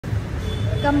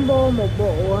combo một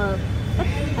bộ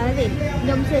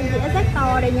nhông xiên dĩa rách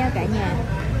to đây nha cả nhà.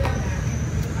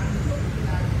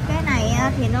 Cái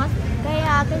này thì nó cái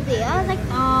dĩa rách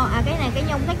to, cái này cái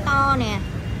nhông rách to nè.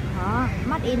 Đó,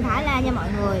 made in Thái Lan nha mọi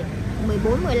người.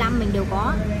 14 15 mình đều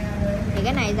có. Thì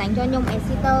cái này dành cho nhông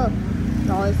exciter.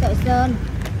 Rồi sợi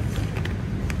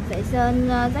sơn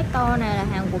rách to này là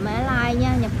hàng của Mã Lai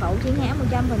nha, nhập khẩu chính hãng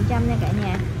 100% nha cả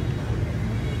nhà.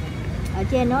 Ở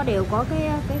trên nó đều có cái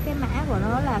mã của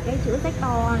nó là cái chữ rách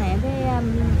to này, cái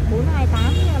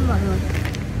 428 nha mọi người.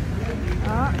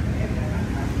 Đó.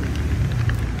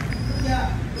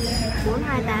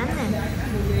 428 này.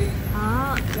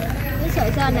 Đó. Cái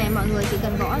sợi sơn này mọi người chỉ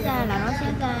cần gõ ra là nó sẽ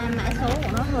ra mã số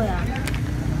của nó thôi à.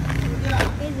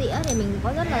 Cái dĩa thì mình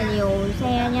có rất là nhiều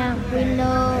xe nha.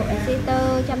 Winner, Exciter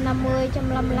 150,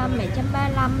 155,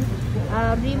 735,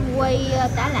 Rimway,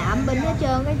 tá lả âm binh hết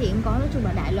trơn, cái gì cũng có. Nói chung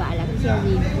là đại loại là cái xe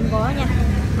gì mình cũng có nha.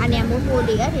 Anh em muốn mua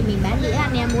đĩa thì mình bán đĩa,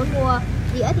 anh em muốn mua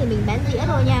dĩa thì mình bán dĩa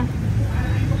thôi nha.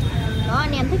 Đó,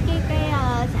 anh em thích cái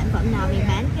sản phẩm nào mình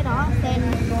bán cái đó, sen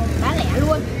bán lẻ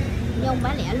luôn, nhông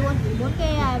bán lẻ luôn. Muốn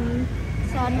cái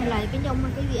sơn hay là cái nhông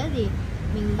hay cái dĩa gì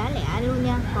mình bán lẻ luôn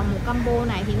nha. Còn một combo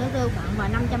này thì nó rơi khoảng vào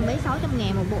 500 mấy 600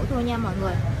 ngàn một bộ thôi nha mọi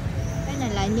người. Cái này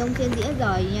là nhông xiên dĩa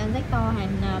rời nha, rách to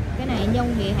hàng. Cái này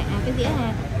nhông thì cái dĩa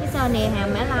cái sơn này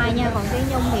hàng Mã Lai nha. Còn cái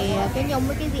nhông thì cái nhông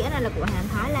với cái dĩa này là của hàng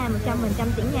Thái Lan 100%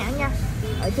 chính hãng nha.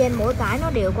 Ở trên mỗi cái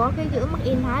nó đều có cái chữ made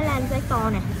in Thái Lan rách to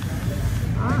này.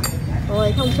 Đó.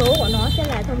 Rồi thông số của nó sẽ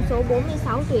là thông số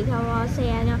 46 tùy theo xe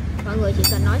nha. Mọi người chỉ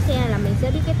cần nói xe là mình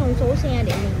sẽ biết cái thông số xe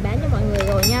để mình bán cho mọi người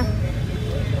rồi nha.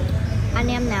 Anh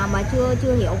em nào mà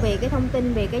chưa hiểu về cái thông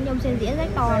tin về cái nhông xiên dĩa rách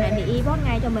to này thì inbox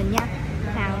ngay cho mình nha.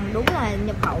 Hàng đúng là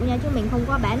nhập khẩu nha, chứ mình không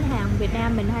có bán hàng Việt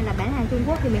Nam mình hay là bán hàng Trung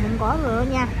Quốc thì mình không có rồi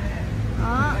đó nha.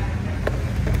 Đó.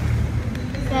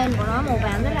 Tên của nó màu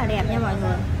vàng rất là đẹp nha mọi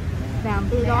người. Vàng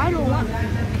tươi rói luôn á.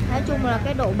 Nói chung là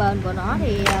cái độ bền của nó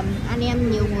thì anh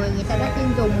em nhiều người ta đã tin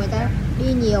dùng, người ta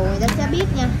đi nhiều người ta sẽ biết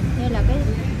nha. Nên là cái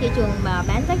thị trường mà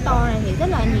bán rách to này thì rất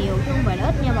là nhiều chứ không phải là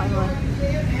ít nha mọi người.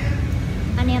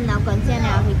 Anh em nào cần xe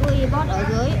nào thì cứ inbox ở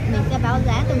dưới, mình sẽ báo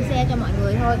giá từng xe cho mọi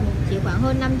người thôi. Chỉ khoảng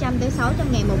hơn 500 tới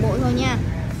 600 ngàn một bộ thôi nha.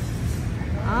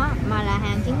 Đó, mà là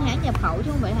hàng chính hãng nhập khẩu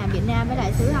chứ không phải hàng Việt Nam. Với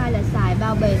lại thứ hai là xài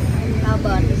bao bền,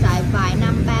 xài vài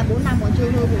năm, 3-4 năm còn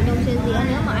chưa hư bộ nhông xiên dĩa.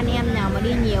 Nếu mà anh em nào mà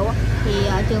đi nhiều thì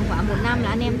trường khoảng 1 năm là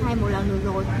anh em thay một lần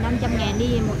được rồi. 500 ngàn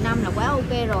đi 1 năm là quá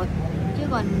ok rồi. Chứ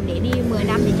còn để đi 10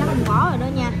 năm thì chắc không có rồi đó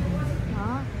nha.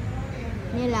 Đó.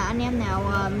 Nên là anh em nào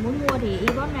muốn mua thì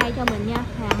inbox ngay cho mình nha.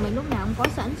 Hàng mình lúc nào cũng có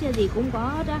sẵn, xe gì cũng có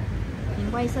hết á. Mình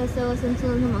quay sơ sương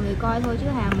cho mọi người coi thôi chứ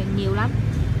hàng mình nhiều lắm.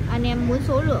 Anh em muốn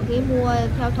số lượng thì mua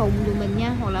theo thùng dùm mình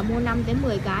nha, hoặc là mua 5 đến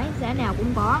 10 cái, giá nào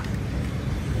cũng có.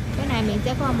 Cái này mình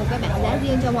sẽ có một cái bảng giá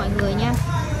riêng cho mọi người nha.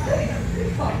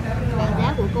 Bảng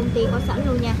giá của công ty có sẵn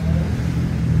luôn nha.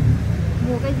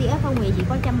 Mua cái dĩa không thì chỉ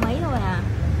có trăm mấy thôi à.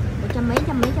 100 mấy,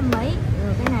 trăm mấy.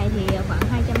 Rồi cái này thì khoảng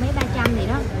 200 mấy 300 gì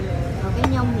đó. Rồi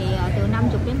cái nhông thì từ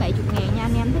 50 đến 70 ngàn nha.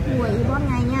 Anh em thích mua thì inbox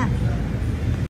ngay nha.